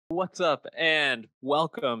What's up, and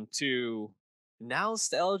welcome to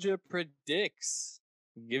Nowstalgia Predicts,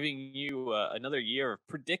 giving you another year of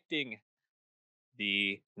predicting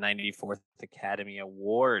the 94th Academy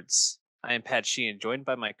Awards. I am Pat Sheehan, joined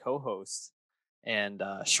by my co-host and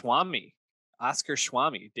Schwami, Oscar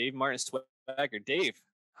Schwami, Dave Martin Swagger. Dave,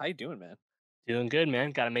 how you doing, man? Doing good,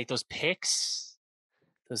 man. Got to make those picks,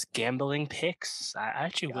 those gambling picks. I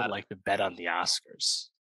actually would Gotta. like to bet on the Oscars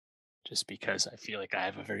just because I feel like I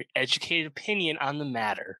have a very educated opinion on the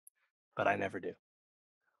matter, but I never do.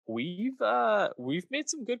 We've made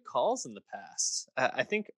some good calls in the past. I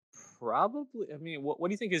think probably. I mean, what do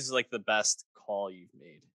you think is like the best call you've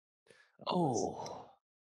made? On this? Oh,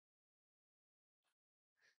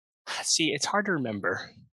 see, it's hard to remember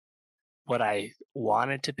what I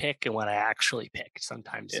wanted to pick and what I actually picked.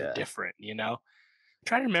 Sometimes they're Yeah. different, I'm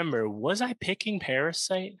trying to remember, was I picking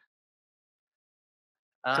Parasite?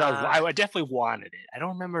 'Cause Uh I definitely wanted it. I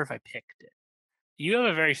don't remember if I picked it. You have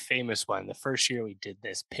a very famous one. The first year we did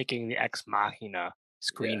this, picking the Ex Machina yeah.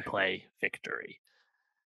 screenplay victory.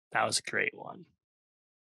 That was a great one.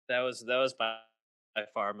 That was by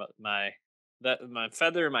far my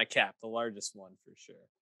feather in my cap, the largest one for sure.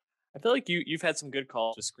 I feel like you've had some good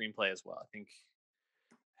calls with screenplay as well. I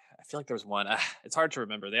feel like there was one. It's hard to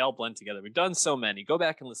remember. They all blend together. We've done so many. Go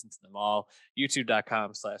back and listen to them all.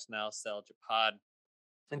 YouTube.com/nostalgiapod.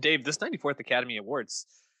 And Dave, this 94th Academy Awards,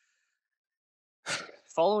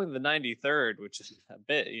 following the 93rd, which is a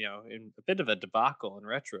bit, in a bit of a debacle in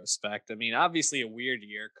retrospect. I mean, obviously a weird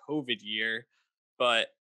year, COVID year,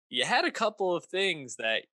 but you had a couple of things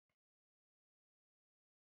that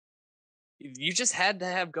you just had to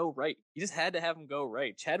have go right. You just had to have them go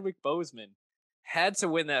right. Chadwick Boseman had to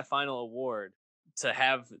win that final award to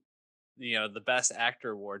have the best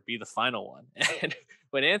actor award be the final one. And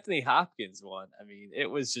when Anthony Hopkins won, I mean, it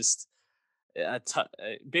was just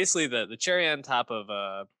basically the cherry on top of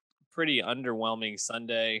a pretty underwhelming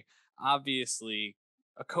Sunday. Obviously,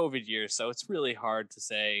 a COVID year, so it's really hard to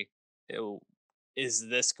say, is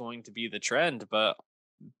this going to be the trend? But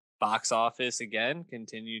box office again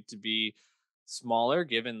continued to be smaller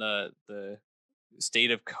given the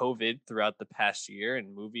state of COVID throughout the past year,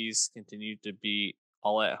 and movies continued to be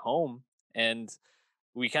all at home. And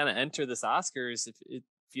we kind of enter this Oscars. If it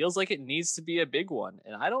feels like it needs to be a big one,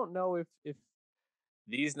 and I don't know if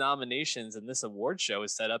these nominations and this award show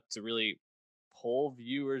is set up to really pull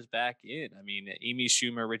viewers back in. I mean, Amy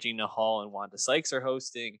Schumer, Regina Hall, and Wanda Sykes are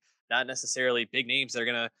hosting. Not necessarily big names. They're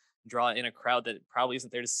gonna draw in a crowd that probably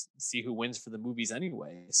isn't there to see who wins for the movies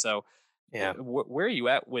anyway. So, Yeah. where are you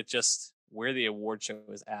at with just where the award show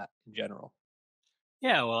is at in general?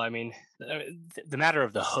 Yeah. Well, I mean, the matter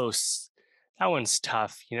of the hosts, that one's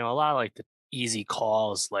tough. A lot of like the easy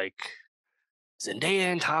calls like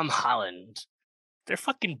Zendaya and Tom Holland. They're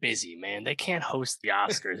fucking busy, man. They can't host the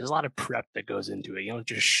Oscars. There's a lot of prep that goes into it. You don't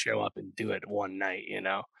just show up and do it one night.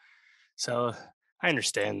 So I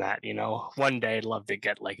understand that, one day I'd love to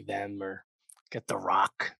get like them or get The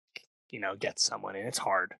Rock, get someone in. It's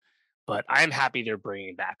hard, but I'm happy they're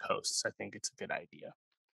bringing back hosts. I think it's a good idea,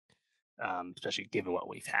 especially given what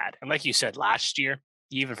we've had. And like you said, last year,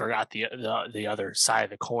 you even forgot the other side of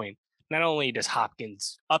the coin. Not only does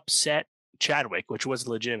Hopkins upset Chadwick, which was a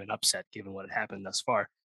legitimate upset given what had happened thus far,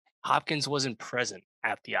 Hopkins wasn't present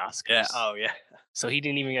at the Oscars. Yeah. Oh yeah. So he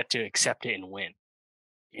didn't even get to accept it and win.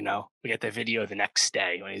 We get the video the next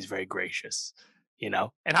day when he's very gracious,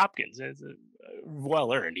 and Hopkins is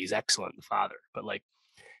well earned. He's excellent father, but like,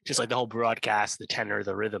 just like the whole broadcast, the tenor,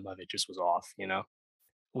 the rhythm of it just was off, and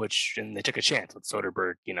they took a chance with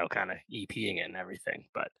Soderbergh, kind of EPing it and everything,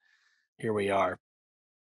 but here we are.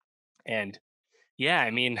 And yeah,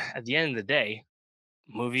 I mean, at the end of the day,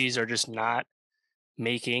 movies are just not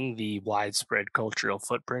making the widespread cultural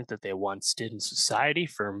footprint that they once did in society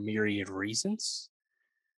for myriad reasons.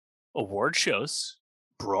 Award shows,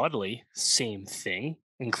 broadly, same thing,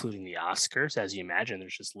 including the Oscars. As you imagine,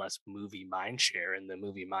 there's just less movie mindshare, and the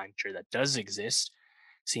movie mindshare that does exist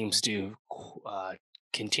seems to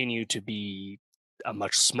continue to be a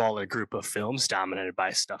much smaller group of films dominated by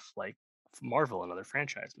stuff like Marvel and other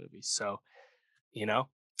franchise movies. So,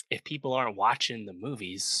 if people aren't watching the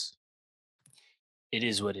movies, it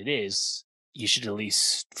is what it is. You should at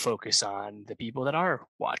least focus on the people that are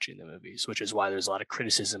watching the movies, which is why there's a lot of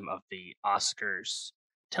criticism of the Oscars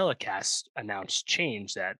telecast announced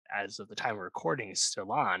change that, as of the time of recording, is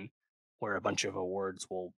still on, where a bunch of awards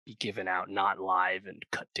will be given out not live and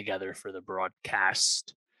cut together for the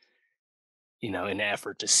broadcast, in an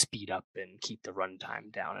effort to speed up and keep the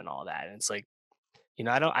runtime down and all that. And it's like,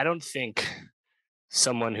 I don't think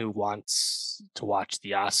someone who wants to watch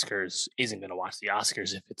the Oscars isn't going to watch the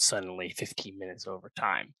Oscars if it's suddenly 15 minutes over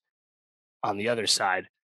time. On the other side,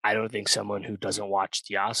 I don't think someone who doesn't watch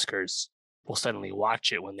the Oscars will suddenly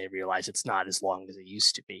watch it when they realize it's not as long as it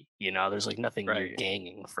used to be. There's like nothing you're Right.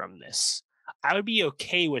 gaining from this. I would be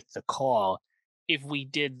okay with the call if we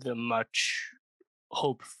did the much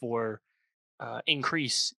hoped for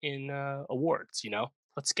increase in awards.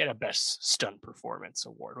 Let's get a best stunt performance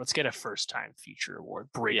award. Let's get a first time feature award,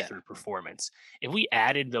 Yeah. breakthrough performance. If we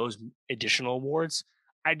added those additional awards,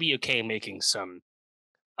 I'd be okay making some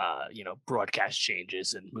broadcast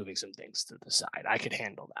changes and moving some things to the side. I could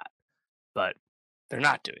handle that. But they're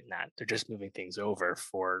not doing that. They're just moving things over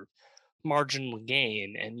for marginal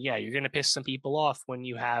gain. And yeah, you're going to piss some people off when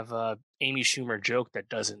you have a Amy Schumer joke that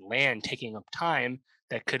doesn't land, taking up time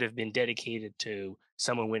that could have been dedicated to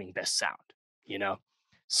someone winning best sound, you know?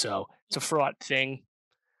 So it's a fraught thing.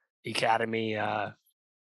 The Academy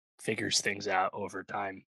figures things out over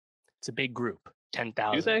time. It's a big group, Do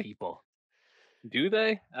 10,000 they? people. Do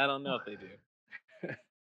they? I don't know if they do.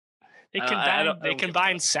 They I don't give a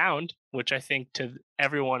combine fuck. sound, which I think to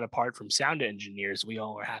everyone apart from sound engineers, we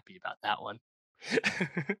all are happy about that one.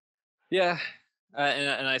 Yeah,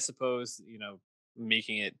 and I suppose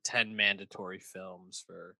making it 10 mandatory films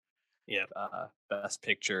for Yeah. best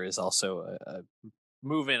picture is also a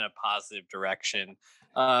move in a positive direction.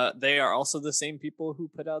 They are also the same people who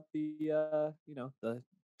put out the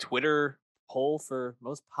Twitter poll for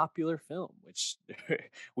most popular film, which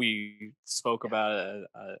we spoke about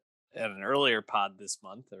at an earlier pod this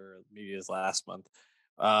month, or maybe it was last month.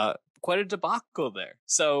 Quite a debacle there.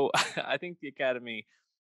 So I think the Academy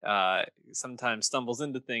sometimes stumbles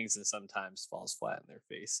into things and sometimes falls flat in their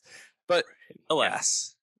face. But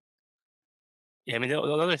alas. Yeah, I mean, the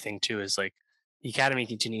other thing too is like the Academy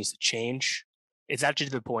continues to change. It's actually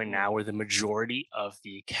to the point now where the majority of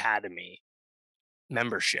the Academy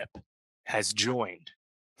membership has joined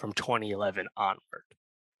from 2011 onward.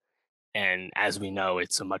 And as we know,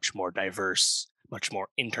 it's a much more diverse, much more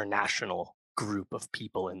international group of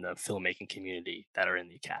people in the filmmaking community that are in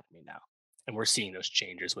the Academy now. And we're seeing those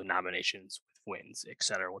changes with nominations, with wins, et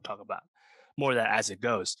cetera. We'll talk about more of that as it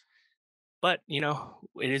goes. But,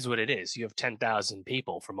 it is what it is. You have 10,000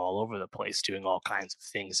 people from all over the place doing all kinds of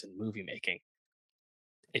things in movie making.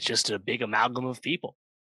 It's just a big amalgam of people,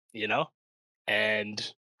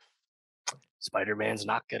 and Spider-Man's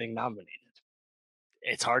not getting nominated.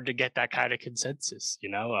 It's hard to get that kind of consensus,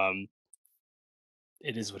 it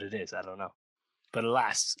is what it is. I don't know. But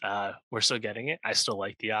alas, we're still getting it. I still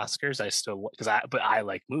like the Oscars. But I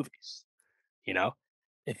like movies,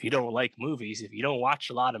 If you don't like movies, if you don't watch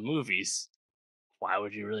a lot of movies, why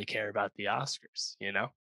would you really care about the Oscars,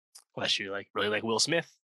 Unless you really like Will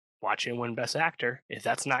Smith, watch him win Best Actor. If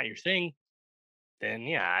that's not your thing, then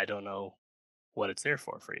yeah, I don't know what it's there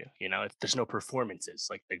for you. There's no performances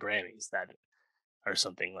like the Grammys that are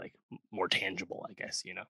something like more tangible, I guess.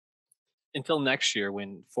 Until next year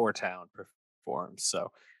when Four Town performs.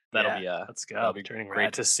 So that'll be let's go. that'll be Turning great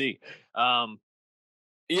red. to see.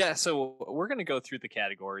 Yeah, so we're gonna go through the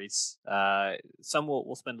categories. Some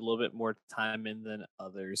we'll spend a little bit more time in than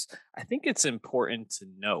others. I think it's important to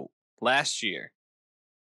note last year,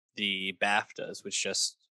 the BAFTAs, which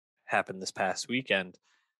just happened this past weekend,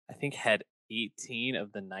 I think had 18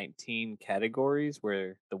 of the 19 categories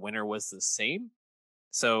where the winner was the same.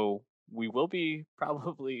 So we will be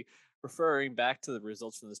probably referring back to the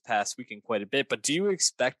results from this past weekend quite a bit. But do you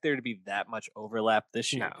expect there to be that much overlap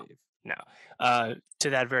this year, Dave? No. To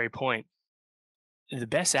that very point, the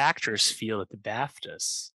Best Actors feel at the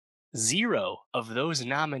BAFTAs, 0 of those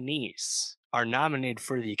nominees are nominated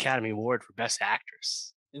for the Academy Award for Best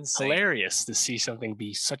Actress. Insane. Hilarious to see something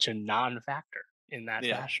be such a non-factor in that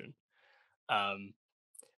fashion.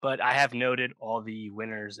 But I have noted all the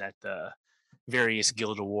winners at the various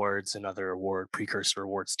Guild Awards and other precursor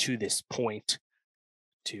awards to this point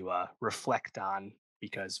to reflect on,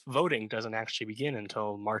 because voting doesn't actually begin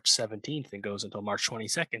until March 17th and goes until March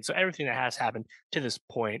 22nd. So everything that has happened to this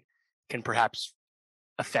point can perhaps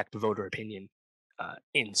affect voter opinion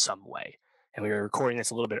in some way. And we were recording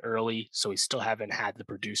this a little bit early, so we still haven't had the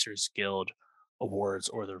Producers Guild Awards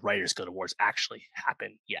or the Writers Guild Awards actually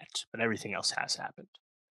happen yet, but everything else has happened.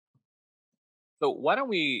 So why don't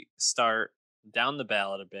we start down the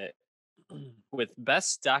ballot a bit with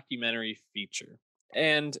Best Documentary Feature?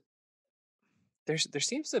 And there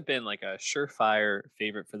seems to have been like a surefire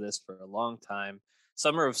favorite for this for a long time.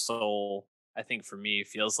 Summer of Soul, I think for me,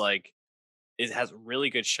 feels like it has a really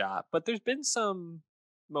good shot, but there's been some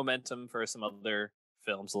momentum for some other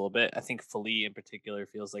films a little bit. I think Flea in particular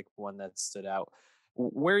feels like one that stood out.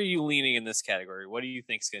 Where are you leaning in this category? What do you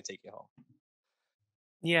think is going to take you home?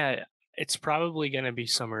 Yeah, it's probably going to be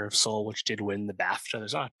Summer of Soul, which did win the BAFTA.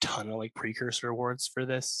 There's not a ton of like precursor awards for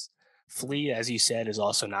this. Flea, as you said, is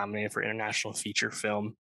also nominated for International Feature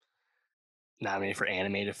Film, nominated for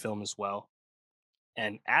Animated Film as well.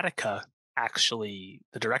 And Attica, actually,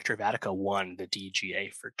 the director of Attica won the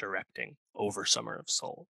DGA for directing over Summer of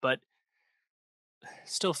Soul, but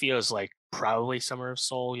still feels like probably Summer of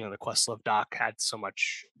Soul. You know, the Questlove doc had so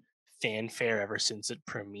much fanfare ever since it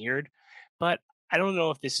premiered, but I don't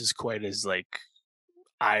know if this is quite as like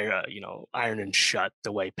iron and shut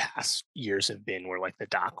the way past years have been, where like the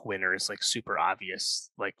doc winner is like super obvious,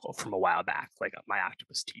 like from a while back, like My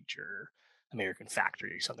Octopus Teacher, American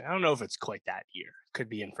Factory, or something. I don't know if it's quite that year. Could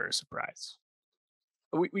be in for a surprise.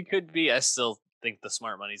 We could be. I still think the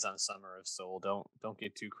smart money's on Summer of Soul. Don't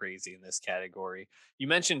get too crazy in this category. You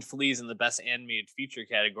mentioned Fleas in the best animated feature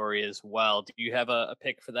category as well. Do you have a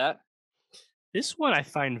pick for that? This one I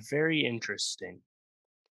find very interesting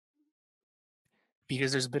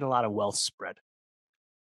because there's been a lot of wealth spread.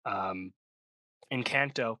 Um,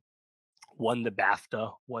 Encanto won the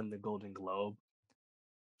BAFTA, won the Golden Globe.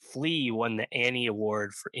 Flea won the Annie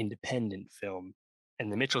Award for Independent Film,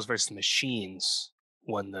 and The Mitchells vs. the Machines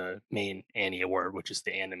won the main Annie Award, which is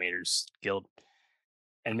the Animators Guild.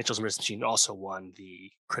 And Mitchells vs. the Machines also won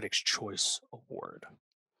the Critics' Choice Award.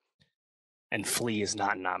 And Flea is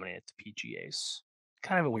not nominated at the PGAs.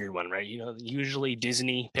 Kind of a weird one, right? You know, usually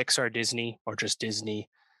Disney, Pixar Disney, or just Disney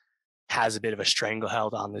has a bit of a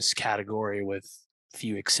stranglehold on this category with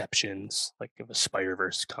few exceptions, like if a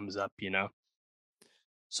Spider-Verse comes up, you know.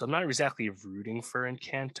 So I'm not exactly rooting for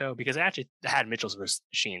Encanto because I actually had Mitchell's vs.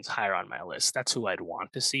 Machines higher on my list. That's who I'd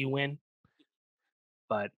want to see win.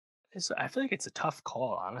 But I feel like it's a tough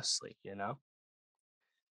call, honestly. You know,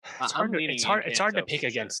 it's hard I'm to leaning it's hard to Encanto pick for sure.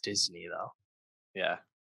 against Disney though. Yeah,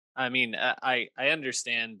 I mean, I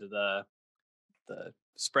understand the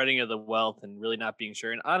spreading of the wealth and really not being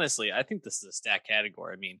sure. And honestly, I think this is a stack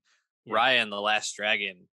category. I mean, Yeah. Raya and the Last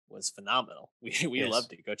Dragon was phenomenal. We Yes.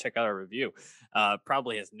 loved it. Go check out our review.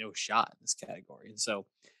 Probably has no shot in this category, and so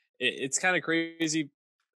it's kind of crazy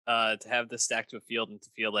to have this stacked to a field and to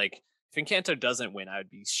feel like if Encanto doesn't win, I would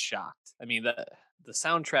be shocked. I mean, the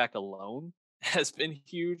soundtrack alone has been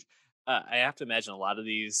huge. I have to imagine a lot of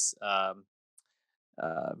these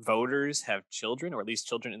voters have children, or at least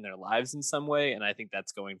children in their lives in some way, and I think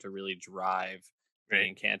that's going to really drive the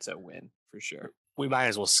Right. Encanto win for sure. We might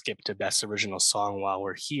as well skip to Best Original Song while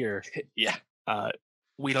we're here. Yeah,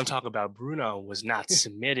 We Don't Talk About Bruno was not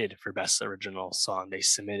submitted for Best Original Song. They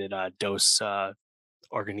submitted Dos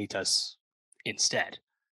Organitas instead.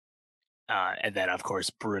 And then, of course,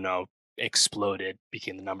 Bruno exploded,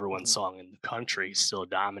 became the number one song in the country, still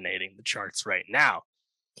dominating the charts right now.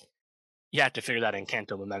 You have to figure that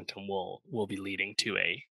Encanto momentum will be leading to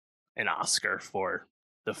an Oscar for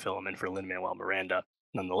the film and for Lin-Manuel Miranda,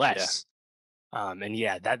 nonetheless. And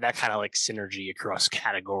yeah, that kind of like synergy across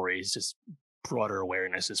categories, just broader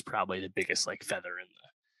awareness is probably the biggest like feather in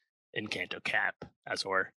the Encanto cap, as it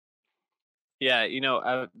were. yeah.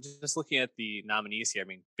 Just looking at the nominees here, I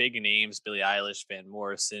mean, big names: Billie Eilish, Van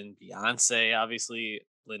Morrison, Beyonce, obviously,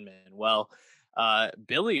 Lin Manuel.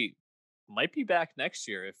 Billy might be back next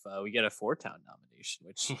year if we get a Four Town nomination,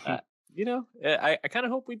 which I kind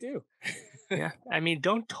of hope we do. Yeah, I mean,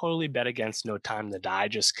 don't totally bet against No Time to Die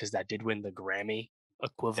just because that did win the Grammy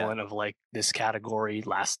equivalent of like this category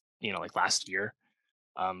last year.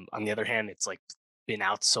 On the other hand, it's like been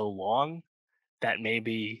out so long that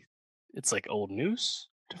maybe it's like old news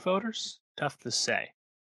to voters. Tough to say.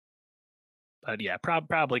 But yeah,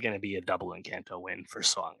 probably going to be a double Encanto win for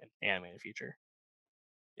song and animated feature.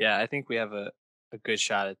 Yeah, I think we have a good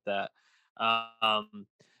shot at that.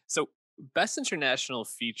 So best international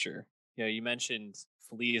feature. You mentioned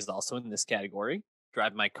Flea is also in this category.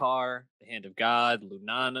 Drive My Car, The Hand of God,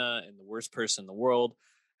 Lunana, and The Worst Person in the World.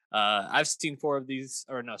 I've seen four of these,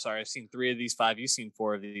 or no, sorry, I've seen three of these five. You've seen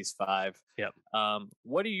four of these five. Yep.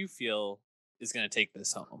 What do you feel is going to take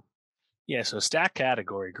this home? Yeah, so stack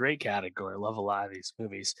category, great category. Love a lot of these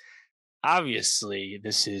movies. Obviously,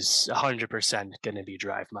 this is 100% going to be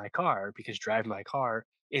Drive My Car because Drive My Car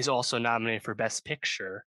is also nominated for Best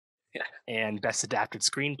Picture Yeah. and Best Adapted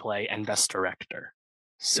Screenplay and Best Director.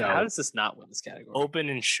 So how does this not win this category? Open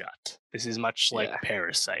and shut. This is much like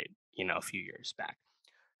Parasite, a few years back.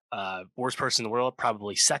 Worst Person in the World,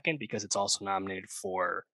 probably second because it's also nominated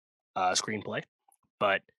for screenplay.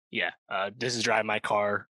 But yeah, this is Drive My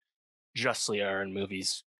Car. Justly earned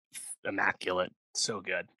movies, immaculate, so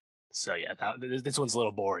good. So yeah, this one's a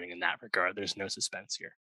little boring in that regard. There's no suspense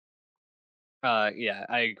here. Yeah,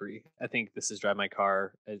 I agree. I think this is Drive My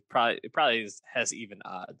Car. It probably has even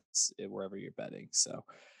odds wherever you're betting. So,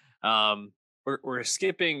 we're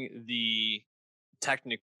skipping the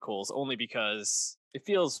technicals only because it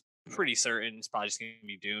feels pretty certain it's probably just going to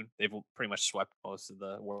be Dune. They've pretty much swept most of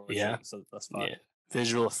the awards Yeah, so thus far. yeah.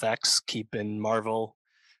 Visual effects keeping Marvel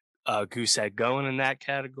goose egg going in that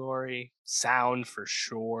category. Sound for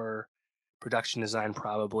sure. Production design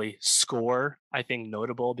probably. Score, I think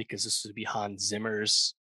notable because this would be Hans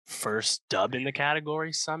Zimmer's first dub in the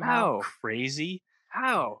category somehow. How? Crazy.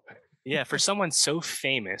 How? Yeah, for someone so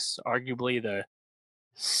famous, arguably the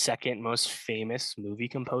second most famous movie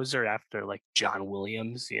composer after like John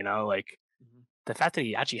Williams, like Mhm. the fact that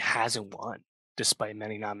he actually hasn't won despite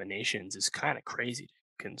many nominations is kind of crazy to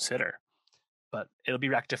consider. But it'll be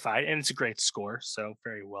rectified, and it's a great score, so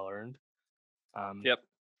very well earned. Um, Yep.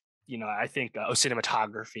 I think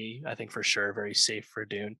cinematography, I think for sure, very safe for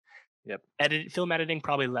Dune. Yep. Film editing,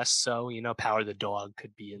 probably less so. Power of the Dog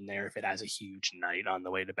could be in there if it has a huge night on the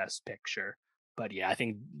way to Best Picture. But yeah, I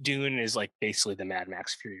think Dune is like basically the Mad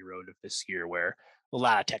Max Fury Road of this year, where a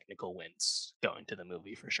lot of technical wins go into the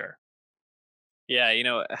movie for sure. Yeah,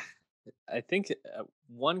 I think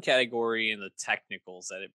one category in the technicals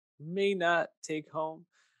that it may not take home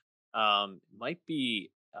might be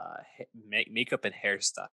makeup and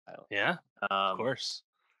hairstyle. Yeah, of Um, course.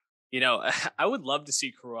 I would love to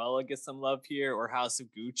see Cruella get some love here or House of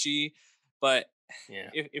Gucci, but Yeah.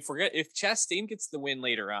 if Chastain gets the win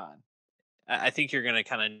later on, I think you're gonna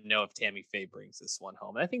kind of know if Tammy Faye brings this one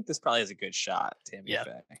home. And I think this probably has a good shot, Tammy Yeah,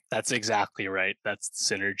 Faye. that's exactly right. That's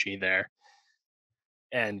the synergy there.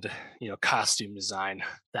 And, costume design,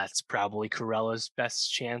 that's probably Cruella's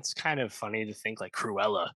best chance. Kind of funny to think like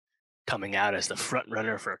Cruella coming out as the front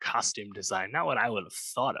runner for costume design. Not what I would have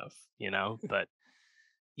thought of, but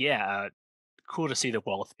yeah, cool to see the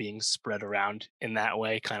wealth being spread around in that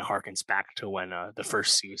way. Kind of harkens back to when the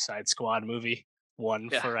first Suicide Squad movie won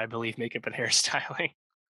Yeah. for, I believe, makeup and hairstyling.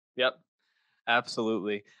 Yep.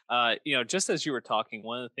 Absolutely. Just as you were talking,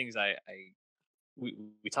 one of the things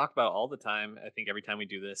we talk about all the time. I think every time we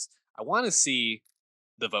do this, I want to see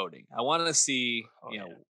the voting. I want to see, Oh, yeah.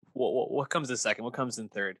 what comes in second, what comes in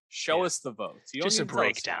third. Show Yeah. us the votes. You don't Just a need to tell us.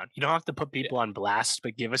 breakdown. You don't have to put Yeah, people on blast,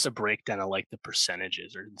 but give us a breakdown of like the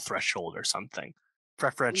percentages or threshold or something.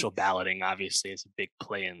 Preferential please. balloting obviously is a big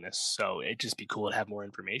play in this, so it'd just be cool to have more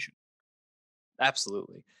information.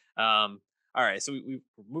 Absolutely. All right, so we're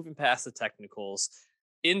moving past the technicals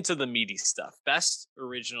into the meaty stuff. Best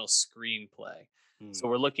original screenplay. So Hmm.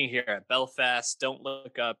 we're looking here at Belfast, Don't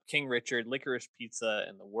Look Up, King Richard, Licorice Pizza,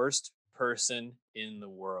 and The Worst Person in the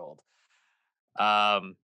World.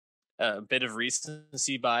 Um, a bit of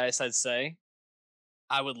recency bias, I'd say.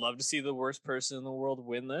 I would love to see the worst person in the world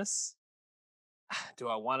win this. Do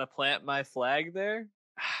I want to plant my flag there?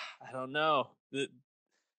 I don't know. The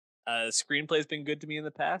screenplay's been good to me in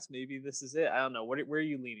the past. Maybe this is it. I don't know. Where are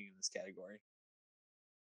you leaning in this category?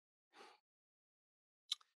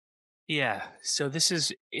 Yeah, so this is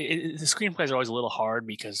the screenplays are always a little hard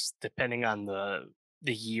because depending on the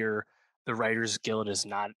year, the Writers Guild is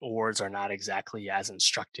not awards are not exactly as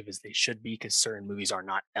instructive as they should be because certain movies are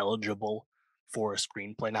not eligible for a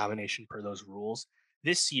screenplay nomination per those rules.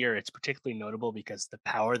 This year, it's particularly notable because The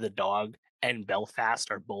Power of the Dog and Belfast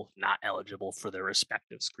are both not eligible for their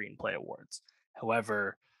respective screenplay awards.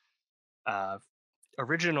 However, uh,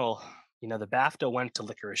 original, the BAFTA went to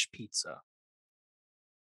Licorice Pizza.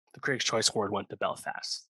 The Critics' Choice Award went to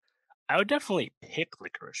Belfast. I would definitely pick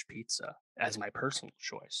Licorice Pizza as my personal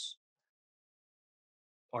choice,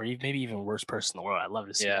 or maybe even Worst Person in the World. I'd love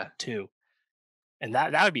to see Yeah. that too. And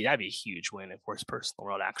that'd be a huge win if Worst Person in the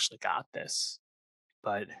World actually got this.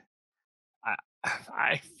 But I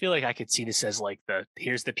I feel like I could see this as like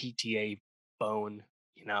here's the PTA bone,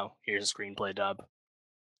 here's a screenplay dub,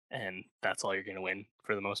 and that's all you're gonna win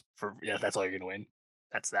for the most for yeah, that's all you're gonna win.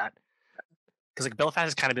 That's that. Because like Belfast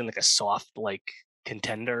has kind of been like a soft like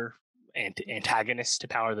contender and antagonist to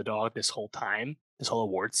Power of the Dog this whole time, this whole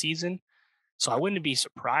award season. So I wouldn't be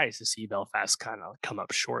surprised to see Belfast kind of come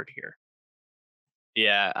up short here.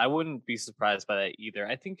 Yeah, I wouldn't be surprised by that either.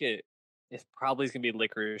 I think it probably is gonna be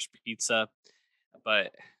Licorice Pizza,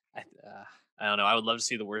 but I uh, I don't know. I would love to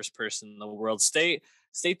see the worst person in the world. Stay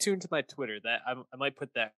tuned to my Twitter. I might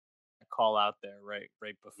put that call out there right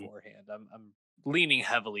Mm. beforehand. I'm leaning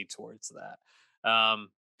heavily towards that.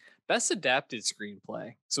 Best adapted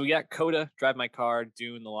screenplay. So we got Coda, Drive My Car,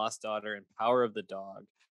 Dune, The Lost Daughter, and Power of the Dog.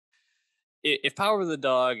 If Power of the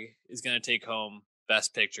Dog is going to take home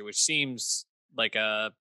Best Picture, which seems like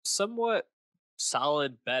a somewhat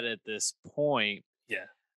solid bet at this point, Yeah.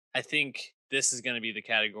 I think this is going to be the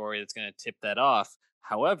category that's going to tip that off.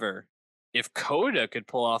 However, if Coda could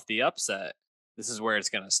pull off the upset, this is where it's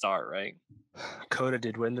going to start, right? Coda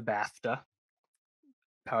did win the BAFTA.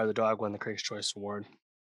 Power of the Dog won the Critics' Choice Award.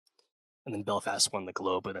 And then Belfast won the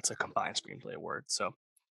Globe, but that's a combined screenplay award. So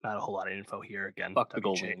not a whole lot of info here again. Fuck the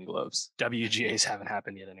Golden Globes. WGAs haven't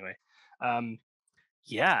happened yet anyway.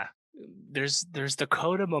 Yeah, there's the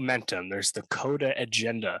Coda momentum. There's the Coda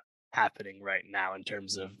agenda happening right now in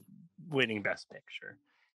terms of winning Best Picture.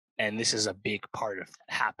 And this is a big part of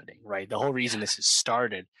that happening, right? The whole reason this has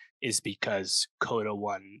started is because Coda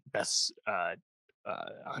won Best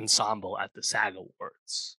Ensemble at the SAG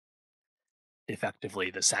Awards.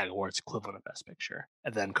 Effectively, the SAG Awards equivalent of Best Picture.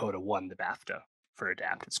 And then Coda won the BAFTA for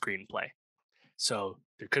Adapted Screenplay. So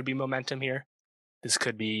there could be momentum here. This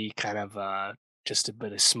could be kind of just a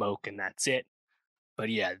bit of smoke and that's it. But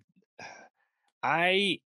yeah,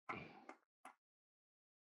 I'm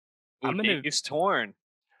gonna. He's torn.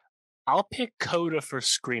 I'll pick Coda for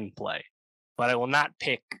screenplay, but I will not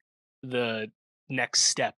pick the next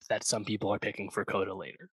step that some people are picking for Coda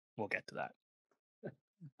later. We'll get to that.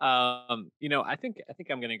 I think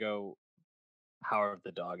I'm gonna go Power of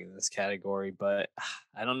the Dog in this category, but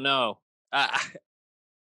I don't know.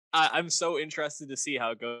 I'm so interested to see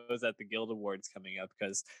how it goes at the Guild Awards coming up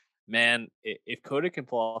because, man, if Coda can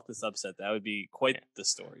pull off this upset, that would be quite the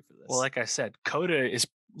story for this. Well, like I said, Coda is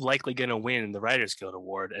likely going to win the Writers Guild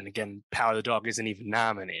Award, and again, Power of the Dog isn't even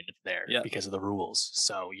nominated there because of the rules.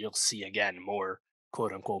 So you'll see again more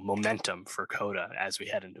 "quote unquote" momentum for Coda as we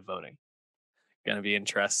head into voting. Gonna be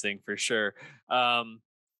interesting for sure. All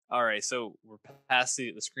right, so we're past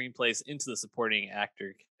the screenplays into the supporting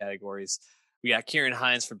actor categories. We got Kieran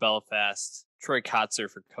Hines for Belfast, Troy Kotzer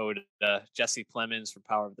for Coda, Jesse Plemons for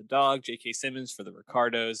Power of the Dog, J.K. Simmons for The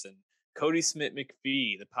Ricardos, and Cody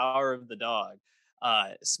Smith-McPhee, The Power of the Dog.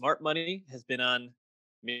 Smart money has been on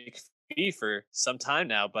McPhee for some time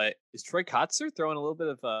now, but is Troy Kotzer throwing a little bit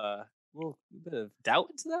of doubt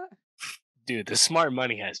into that? Dude, the smart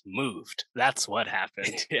money has moved. That's what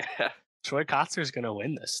happened. Yeah. Troy Kotzer's going to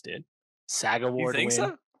win this, dude. SAG Award win,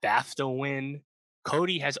 so? BAFTA win.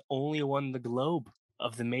 Cody has only won the Globe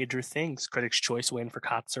of the major things. Critics' Choice win for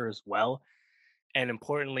Kotzer as well. And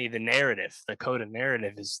importantly, the narrative, the Coda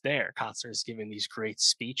narrative is there. Kotzer is giving these great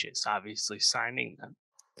speeches, obviously signing them.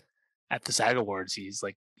 At the SAG Awards, he's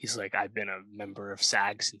like, I've been a member of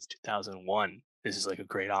SAG since 2001. This is like a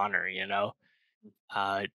great honor, you know?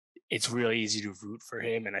 It's really easy to root for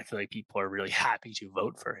him, and I feel like people are really happy to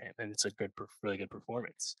vote for him, and it's a really good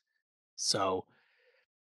performance. So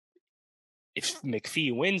if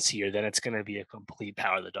McPhee wins here, then it's going to be a complete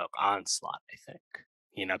Power of the Dog onslaught, I think.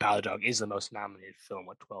 You know, Power of the Dog is the most nominated film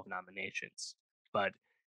with 12 nominations, but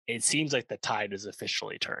it seems like the tide is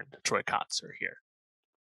officially turned to Troy Kotzer here.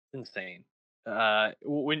 Insane.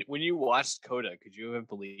 When you watched Coda, could you have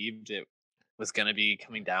believed it was going to be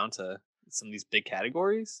coming down to some of these big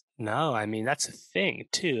categories? No, I mean, that's a thing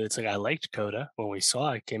too. It's like I liked Coda when we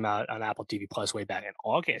saw it came out on Apple TV Plus way back in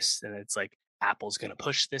August, and it's like Apple's going to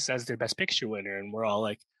push this as their Best Picture winner, and we're all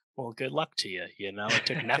like, well, good luck to you. You know, it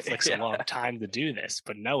took Netflix a long time to do this,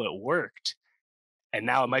 but no, it worked. And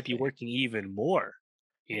now it might be working even more,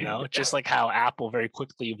 you know, just like how Apple very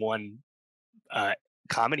quickly won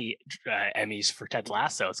comedy Emmys for Ted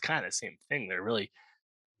Lasso. It's kind of the same thing. They're really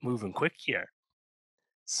moving quick here.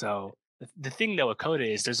 So the thing though with Coda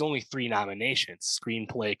is there's only 3 nominations: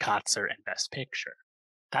 Screenplay, Kotzer, and Best Picture.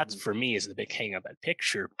 That's for me is the big hang up at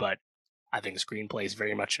Picture, but I think Screenplay is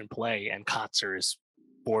very much in play, and Kotzer is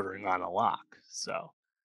bordering on a lock. So,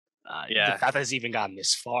 the fact that it's even gotten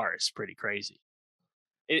this far is pretty crazy.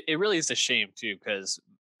 It really is a shame too, because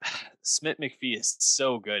Smith-McPhee is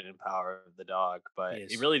so good in Power of the Dog, but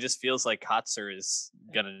it really just feels like Kotzer is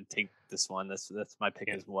gonna take this one. That's my pick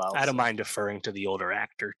as well. I don't mind deferring to the older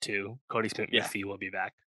actor too. Cody Smith-McPhee will be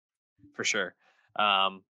back for sure.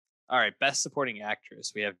 All right, Best Supporting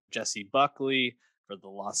Actress. We have Jessie Buckley for The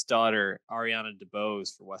Lost Daughter, Ariana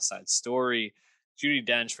DeBose for West Side Story, Judi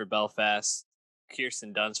Dench for Belfast,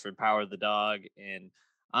 Kirsten Dunst for Power of the Dog, and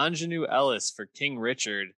Anjanou Ellis for King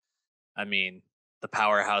Richard. I mean, the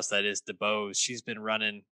powerhouse that is DeBose. She's been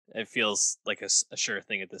running. It feels like a sure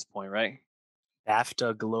thing at this point, right?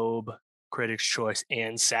 BAFTA, Globe, Critics' Choice,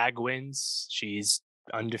 and SAG wins. She's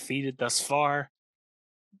undefeated thus far,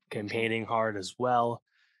 campaigning hard as well.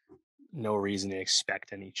 No reason to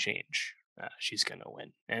expect any change. She's going to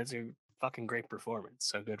win. And it's a fucking great performance.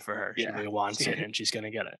 So good for her. She really wants it, and she's going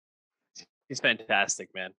to get it. She's fantastic,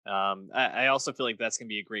 man. I also feel like that's going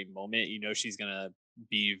to be a great moment. You know, she's going to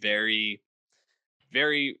be very,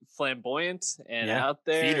 very flamboyant and out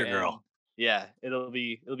there. Theater girl. Yeah, it'll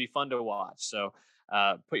be fun to watch. So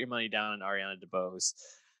put your money down on Ariana DeBose.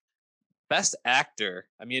 Best actor.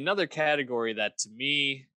 I mean, another category that to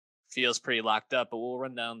me feels pretty locked up, but we'll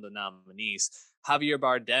run down the nominees. Javier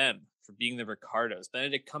Bardem for being the Ricardos,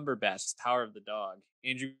 Benedict Cumberbatch, Power of the Dog,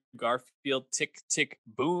 Andrew Garfield, Tick Tick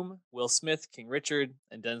Boom, Will Smith, King Richard,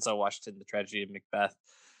 and Denzel Washington, The Tragedy of Macbeth.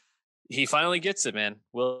 He finally gets it, man.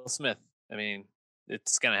 Will Smith. I mean,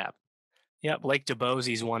 it's gonna happen. Yeah, Blake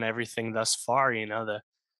DeBosie's won everything thus far. You know,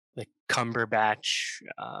 the Cumberbatch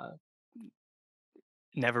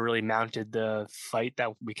never really mounted the fight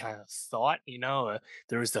that we kind of thought. You know,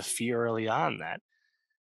 there was the fear early on that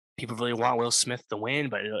people really want Will Smith to win,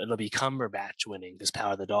 but it'll be Cumberbatch winning because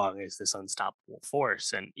Power of the Dog is this unstoppable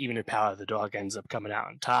force. And even if Power of the Dog ends up coming out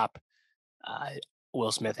on top, uh,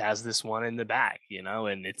 Will Smith has this one in the bag, you know,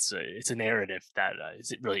 and it's a narrative that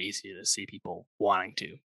is really easy to see people wanting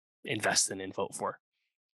to invest in and vote for,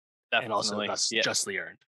 and also Definitely. thus Yeah. justly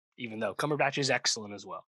earned. Even though Cumberbatch is excellent as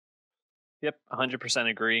well. Yep, 100%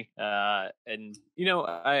 agree. And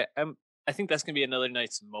I think that's gonna be another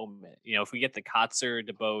nice moment. You know, if we get the Kotzer,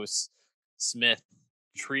 DeBose, Smith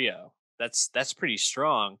trio, that's pretty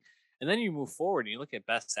strong. And then you move forward and you look at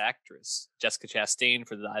Best Actress: Jessica Chastain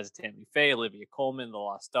for The Eyes of Tammy Faye, Olivia Colman, The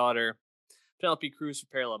Lost Daughter, Penelope Cruz for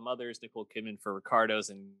Parallel Mothers, Nicole Kidman for Ricardos,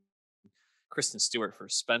 and Kristen Stewart for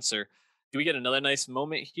Spencer. Do we get another nice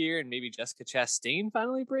moment here, and maybe Jessica Chastain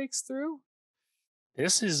finally breaks through?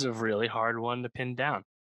 This is a really hard one to pin down.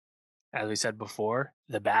 As we said before,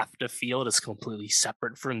 the BAFTA field is completely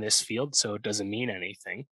separate from this field, so it doesn't mean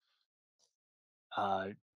anything.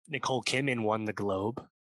 Nicole Kidman won the Globe.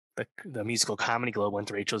 The musical comedy Globe went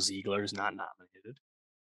to Rachel Ziegler, who's not nominated.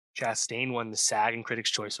 Chastain won the SAG and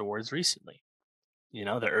Critics' Choice Awards recently. You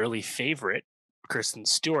know, the early favorite, Kristen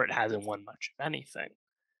Stewart, hasn't won much of anything.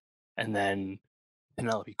 And then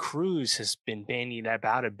Penelope Cruz has been bandied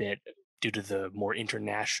about a bit due to the more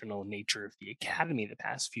international nature of the Academy the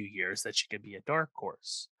past few years that she could be a dark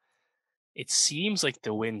horse. It seems like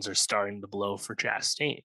the winds are starting to blow for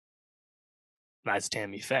Chastain. That's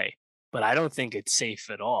Tammy Faye. But I don't think it's safe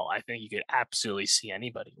at all. I think you could absolutely see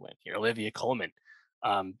anybody win here. Olivia Colman,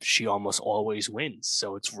 she almost always wins.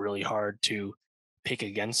 So it's really hard to pick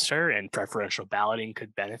against her, and preferential balloting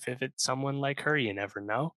could benefit someone like her. You never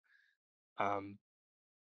know. Um,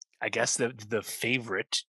 I guess the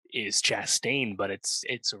favorite is Chastain, but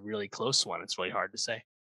it's a really close one. It's really hard to say.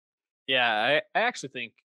 Yeah, I actually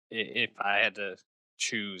think if I had to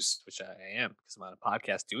choose, which I am because I'm on a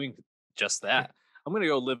podcast doing just that, I'm going to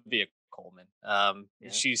go Olivia Colman.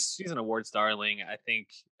 Yeah. She's an awards darling. I think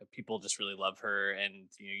people just really love her, and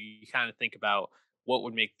you kind of think about what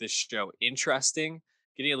would make this show interesting.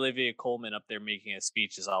 Getting Olivia Colman up there making a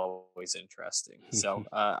speech is always interesting. So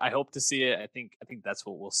I hope to see it. I think that's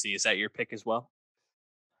what we'll see. Is that your pick as well?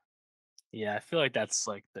 Yeah, I feel like that's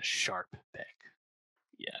like the sharp pick.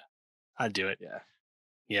 Yeah, I'd do it. Yeah.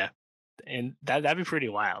 Yeah, and that'd be pretty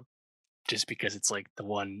wild. Just because it's like the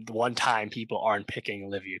one time people aren't picking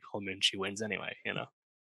Olivia Colman, she wins anyway. You know,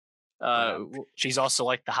 but she's also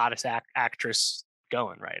like the hottest actress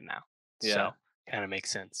going right now. Yeah. So kind of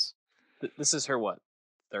makes sense. This is her what,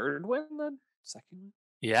 third win then? Second win?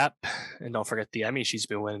 Yep, and don't forget the Emmy she's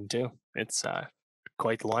been winning too. It's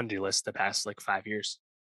quite the laundry list the past like 5 years.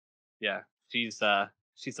 Yeah, she's a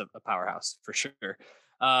powerhouse for sure.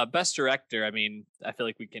 Best director. I mean, I feel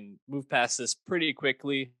like we can move past this pretty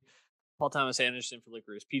quickly. Paul Thomas Anderson for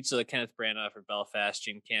Licorice Pizza, Kenneth Branagh for Belfast,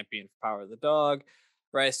 Jane Campion for Power of the Dog,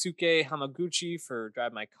 Ryosuke Hamaguchi for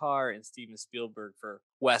Drive My Car, and Steven Spielberg for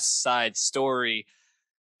West Side Story.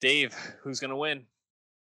 Dave, who's gonna win?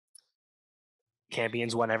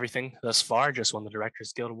 Campion's won everything thus far. Just won the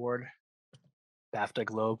Directors Guild Award, BAFTA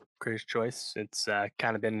Globe, Critics' Choice. It's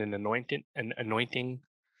kind of been an anointing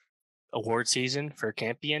award season for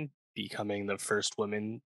Campion, becoming the first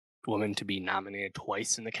woman to be nominated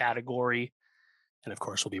twice in the category, and of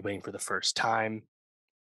course, we'll be waiting for the first time.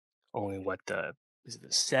 Only is it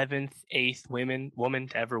the seventh, eighth woman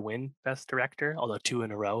to ever win Best Director, although two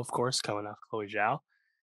in a row, of course, coming off Chloe Zhao.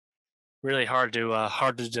 Really hard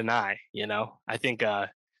to deny. You know, I think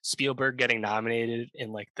Spielberg getting nominated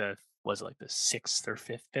in like the was it like the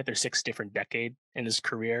fifth or sixth different decade in his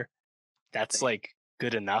career. That's like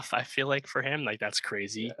good enough. I feel like for him, like that's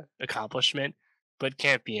crazy accomplishment. But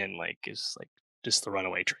Campion like is like just the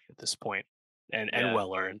runaway train at this point, and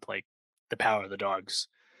well earned. Like the Power of the Dog's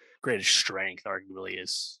greatest strength, arguably,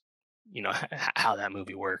 is how that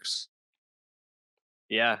movie works.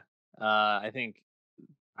 Yeah, I think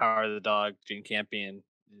Power of the Dog, Jane Campion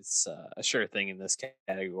is a sure thing in this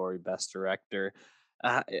category, Best Director.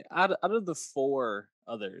 Out of the four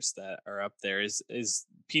others that are up there, is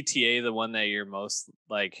PTA the one that you're most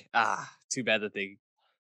like? Too bad that they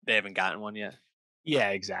haven't gotten one yet. Yeah,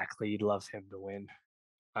 exactly. You'd love him to win.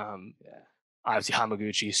 Um, Yeah. Obviously,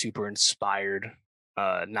 Hamaguchi, super inspired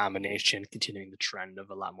nomination, continuing the trend of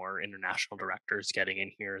a lot more international directors getting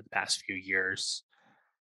in here the past few years.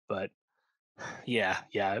 But yeah,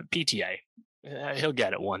 PTA, he'll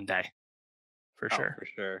get it one day for Oh, sure. for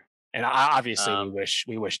sure. And obviously, Um,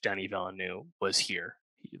 we wish Denis Villeneuve was here.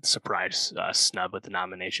 Surprise snub with the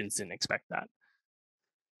nominations. Didn't expect that.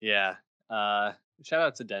 yeah. Uh, Shout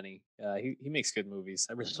out to Denny. He makes good movies.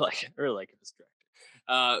 I really like it. I really like him as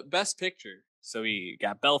director. Best picture. So we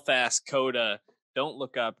got Belfast, Coda, Don't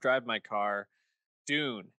Look Up, Drive My Car,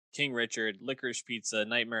 Dune, King Richard, Licorice Pizza,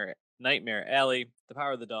 Nightmare Alley, The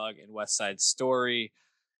Power of the Dog, and West Side Story.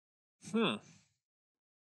 Hmm.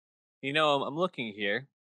 I'm looking here,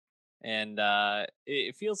 and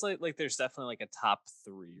it feels like there's definitely like a top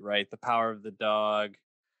three, right? The Power of the Dog,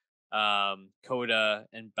 Coda,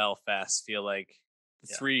 and Belfast feel like the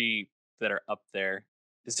Yeah. three that are up there.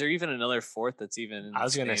 Is there even another fourth that's even in I the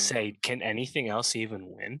was gonna same? say, can anything else even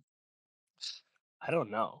win? I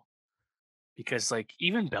don't know. Because like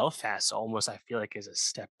even Belfast almost I feel like is a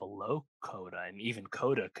step below Coda, and even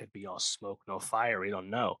Coda could be all smoke no fire. We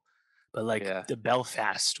don't know, but like Yeah, the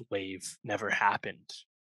Belfast wave never happened.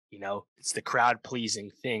 It's the crowd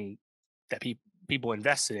pleasing thing that people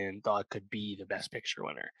invested in thought could be the best picture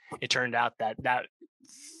winner. It turned out that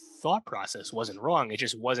thought process wasn't wrong. It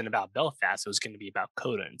just wasn't about Belfast. It was going to be about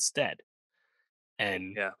Coda instead,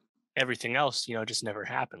 and yeah, everything else, just never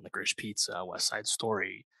happened. Licorice Pizza, West Side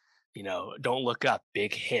Story, Don't Look Up,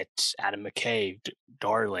 big hit. Adam McKay,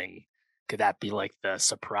 Darling. Could that be like the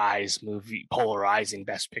surprise movie, polarizing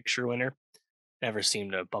Best Picture winner? Never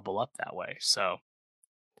seemed to bubble up that way. So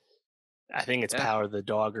I think it's yeah, Power of the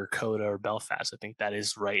Dog or Coda or Belfast. I think that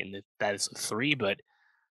is right, and that is a three. But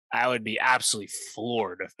I would be absolutely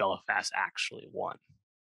floored if Belfast actually won.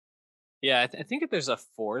 yeah. I think if there's a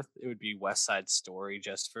fourth, it would be West Side Story,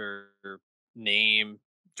 just for name,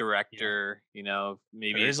 Yeah, director. there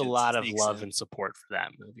Maybe is a it lot of sneaks love in. and support for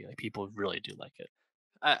that movie. Like people really do like it.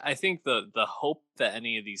 I think the hope that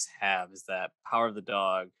any of these have is that Power of the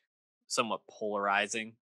Dog somewhat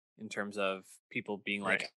polarizing in terms of people being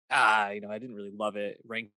Right. like, I didn't really love it.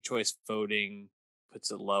 Ranked choice voting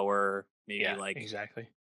puts it lower. Maybe Yeah. like Exactly.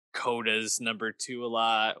 Coda's number two a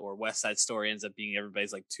lot, or West Side Story ends up being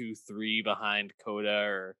everybody's like 2, 3 behind Coda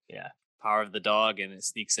or Yeah. Power of the Dog, and it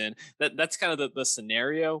sneaks in. That's kind of the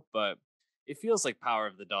scenario, but it feels like Power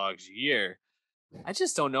of the Dog's year. I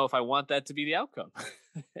just don't know if I want that to be the outcome.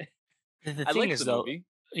 The I thing like is the though, movie.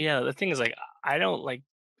 yeah, the thing is like I don't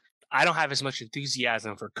have as much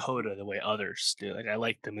enthusiasm for Coda the way others do. Like I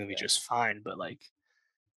like the movie Yeah. just fine, but like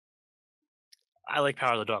I like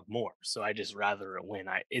Power of the Dog more, so I just rather it win.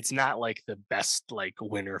 It's not like the best like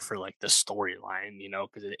winner for like the storyline,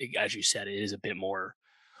 because as you said, it is a bit more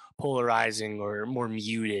polarizing or more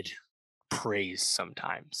muted praise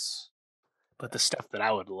sometimes. But the stuff that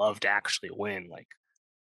I would love to actually win, like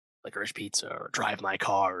Licorice Pizza or Drive My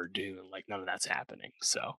Car or Dune, like none of that's happening.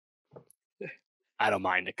 So I don't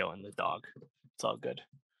mind it going the dog. It's all good.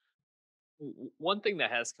 One thing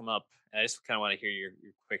that has come up, and I just kind of want to hear your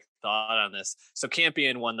quick thought on this. So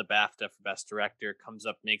Campion won the BAFTA for Best Director, comes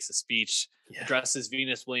up, makes a speech, Yeah. addresses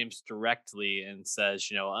Venus Williams directly, and says,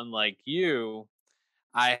 unlike you,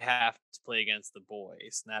 I have to play against the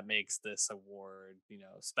boys, and that makes this award,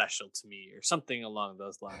 special to me, or something along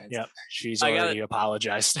those lines. Yep. She's I got already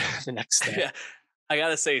apologized the next day. yeah, I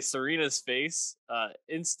gotta say, Serena's face,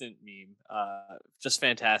 instant meme, just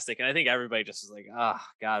fantastic. And I think everybody just was like,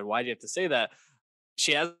 God, why do you have to say that?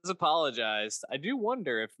 She has apologized. I do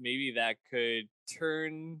wonder if maybe that could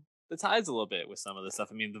turn the tides a little bit with some of this stuff.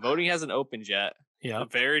 I mean, the voting hasn't opened yet. A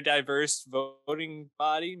Yep. very diverse voting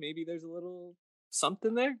body. Maybe there's a little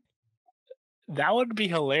something there. That would be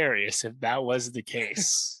hilarious if that was the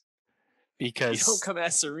case. You don't Because come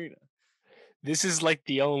at Serena. this is like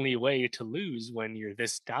the only way to lose when you're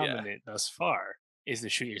this Yeah, dominant thus far is to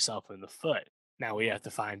shoot yourself in the foot. Now we have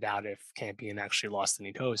to find out if Campion actually lost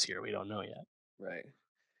any toes here. We don't know yet. right.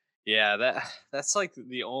 Yeah, that's like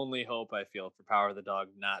the only hope I feel for Power of the Dog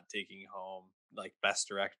not taking home like Best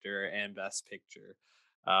Director and Best Picture.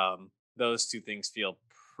 Those two things feel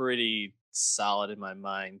pretty solid in my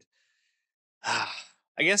mind.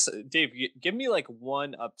 I guess, Dave, give me like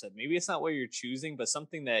one upset. Maybe it's not what you're choosing, but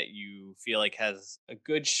something that you feel like has a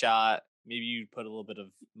good shot. Maybe you put a little bit of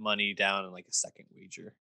money down in like a second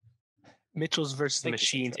wager. Mitchell's versus the Make this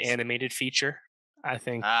Machines interesting. animated feature, I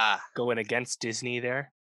think, Ah, going against Disney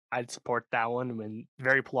there. I'd support that one. When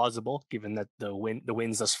very plausible, given that the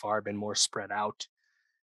wins thus far have been more spread out.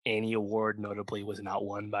 Annie Award notably was not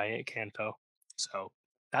won by Kanto, so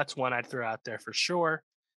that's one I'd throw out there for sure.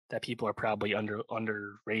 That people are probably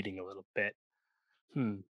underrating a little bit.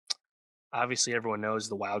 Obviously, everyone knows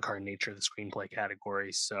the wild card nature of the screenplay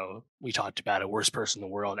category, so we talked about it. Worst person in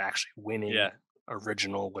the world actually winning. Yeah.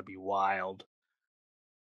 Original would be wild.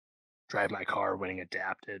 Drive My Car winning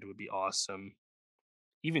adapted would be awesome.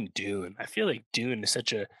 Even Dune. I feel like Dune is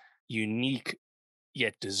such a unique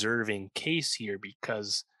yet deserving case here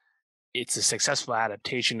because it's a successful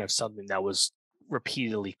adaptation of something that was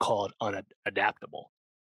repeatedly called unadaptable.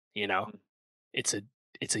 You know, Mhm.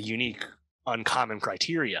 it's a unique, uncommon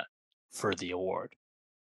criteria for the award,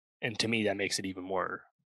 and to me, that makes it even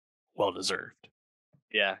more well deserved.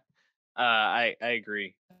 Yeah. I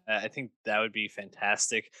agree. I think that would be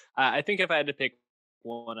fantastic. I think if I had to pick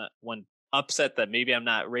one upset that maybe I'm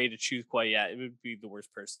not ready to choose quite yet, it would be The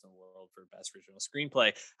Worst Person in the World for Best Original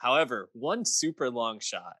Screenplay. However, one super long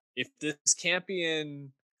shot. If this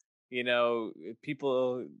Campion,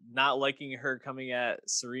 people not liking her coming at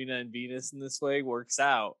Serena and Venus in this way works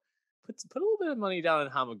out, put a little bit of money down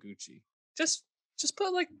in Hamaguchi. Just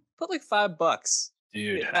put like $5.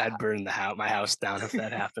 Dude, I'd burn my house down if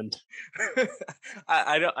that happened.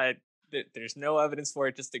 I don't. There's no evidence for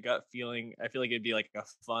it. Just a gut feeling. I feel like it'd be like a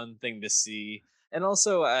fun thing to see. And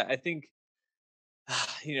also, I think,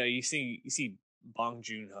 you see Bong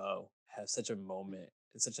Joon Ho have such a moment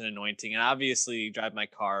and such an anointing, and obviously, Drive My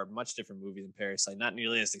Car, much different movie than Parasite, not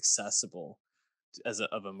nearly as accessible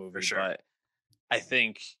of a movie, For sure. but I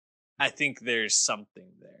think I think there's something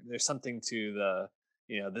there. There's something to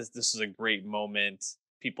this is a great moment.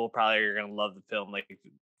 People probably are gonna love the film. Like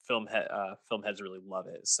film heads really love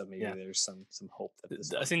it. So maybe Yeah. there's some hope that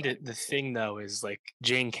this. I think that the thing though is like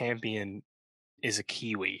Jane Campion is a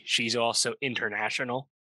Kiwi. She's also international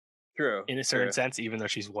True in a certain sense, even though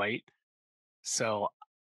she's white. So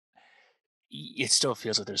it still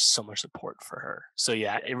feels like there's so much support for her. So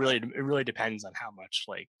yeah, it really depends on how much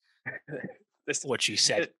like what she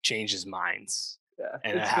said changes minds. Yeah,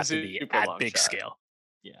 and it has to be at big scale.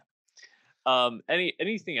 Yeah.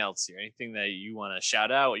 Anything else here? Anything that you want to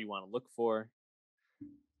shout out? What you want to look for?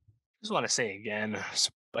 Just want to say again,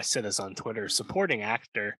 I said this on Twitter. Supporting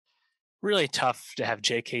actor, really tough to have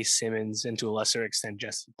J.K. Simmons and to a lesser extent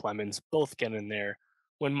Jesse Plemons both get in there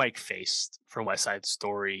when Mike Faced from West Side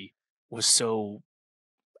Story was so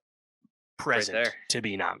present to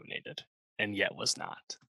be nominated and yet was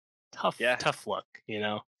not. Tough luck,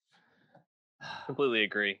 Completely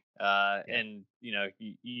agree. And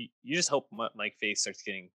you just hope Mike Face starts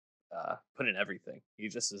getting put in everything. He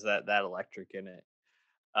just is that electric in it.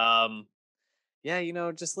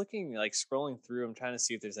 Just looking, like, scrolling through, I'm trying to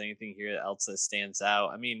see if there's anything here else that stands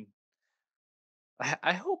out. I mean,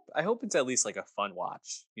 I hope it's at least like a fun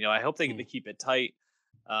watch. I hope they keep it tight.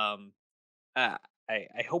 I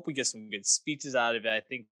hope we get some good speeches out of it. I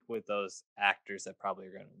think with those actors that probably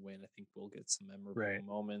are going to win, I think we'll get some memorable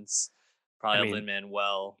moments. Probably a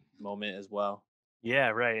Lin-Manuel moment as well. Yeah,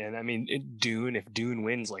 right. And I mean, if Dune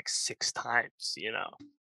wins like 6 times,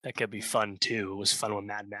 that could be fun too. It was fun when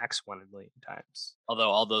Mad Max won a million times. Although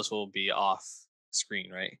all those will be off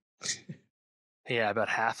screen, right? Yeah, about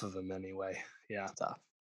half of them anyway. Yeah. Tough.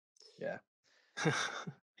 Yeah.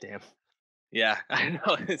 Damn. Yeah, I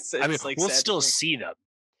know. It's like we'll still see them.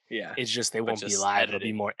 Yeah. It's just they won't be live. Edited. It'll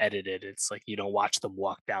be more edited. It's like you don't watch them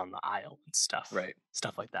walk down the aisle and stuff. Right.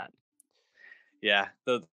 Stuff like that. Yeah.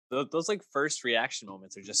 Those like first reaction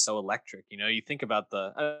moments are just so electric. You think about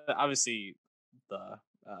obviously the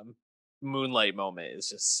Moonlight moment is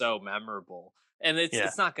just so memorable. And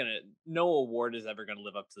it's not no award is ever gonna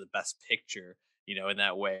live up to the best picture, in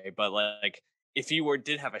that way. But like if you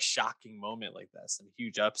did have a shocking moment like that, some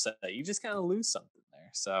huge upset, you just kind of lose something there.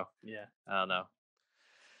 So yeah, I don't know.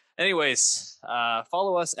 Anyways,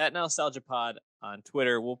 follow us at Nowstalgia Pod on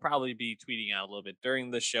Twitter. We'll probably be tweeting out a little bit during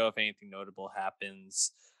the show if anything notable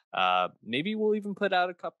happens. Maybe we'll even put out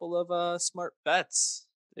a couple of smart bets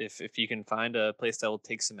if you can find a place that will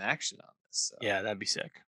take some action on this. So yeah, that'd be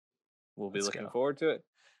sick. We'll be looking forward to it.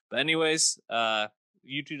 But anyways,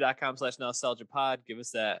 youtube.com/nostalgiapod. Give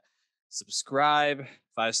us that subscribe,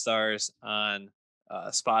 5 stars on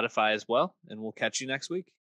Spotify as well, and we'll catch you next week.